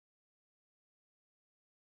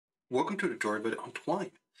Welcome to a tutorial video on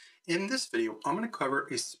Twine. In this video, I'm going to cover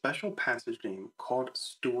a special passage name called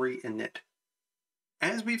StoryInit.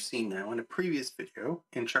 As we've seen now in a previous video,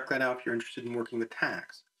 and check that out if you're interested in working with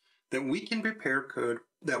tags, that we can prepare code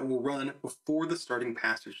that will run before the starting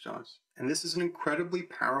passage does. And this is an incredibly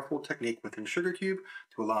powerful technique within SugarCube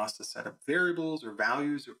to allow us to set up variables or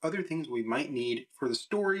values or other things we might need for the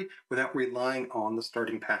story without relying on the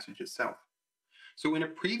starting passage itself. So in a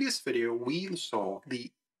previous video, we saw the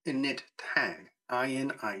init tag,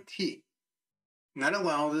 INIT. And that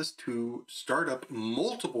allows us to start up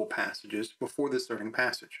multiple passages before the starting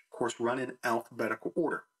passage, of course run in alphabetical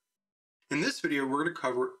order. In this video, we're going to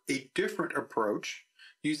cover a different approach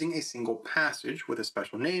using a single passage with a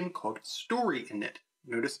special name called StoryInit.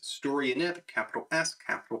 Notice StoryInit, capital S,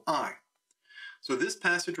 capital I. So this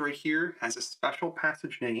passage right here has a special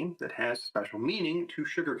passage name that has special meaning to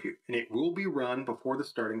SugarCube, and it will be run before the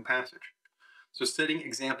starting passage. So setting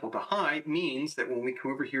example to high means that when we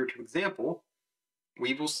come over here to example,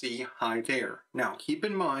 we will see hi there. Now keep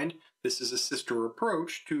in mind, this is a sister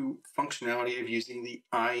approach to functionality of using the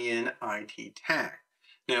INIT tag.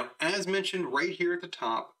 Now, as mentioned right here at the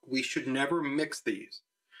top, we should never mix these.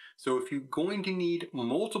 So if you're going to need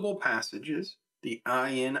multiple passages, the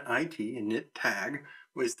init tag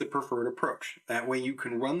is the preferred approach. That way you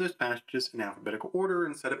can run those passages in alphabetical order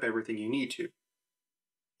and set up everything you need to.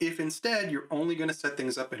 If instead you're only going to set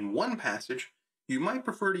things up in one passage, you might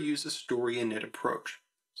prefer to use a StoryInit approach.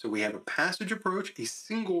 So we have a passage approach, a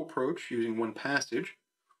single approach using one passage,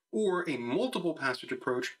 or a multiple passage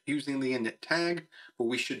approach using the init tag, but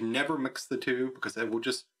we should never mix the two because that will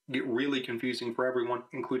just get really confusing for everyone,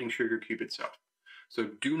 including SugarCube itself. So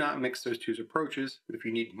do not mix those two approaches, but if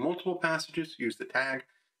you need multiple passages, use the tag.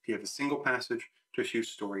 If you have a single passage, just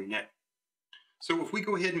use StoryInit. So if we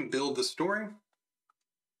go ahead and build the story,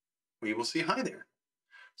 we will see hi there.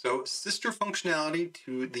 So sister functionality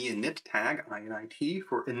to the init tag, INIT,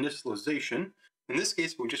 for initialization. In this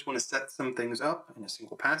case, we just want to set some things up in a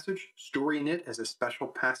single passage. StoryInit as a special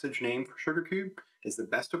passage name for SugarCube is the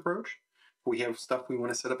best approach. If we have stuff we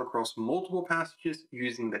want to set up across multiple passages,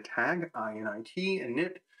 using the tag, INIT,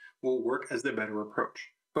 init will work as the better approach.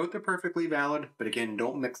 Both are perfectly valid, but again,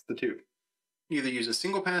 don't mix the two. Either use a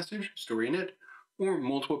single passage, StoryInit, or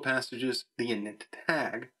multiple passages, the init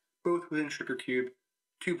tag, both within SugarCube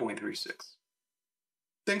 2.36.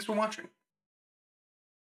 Thanks for watching.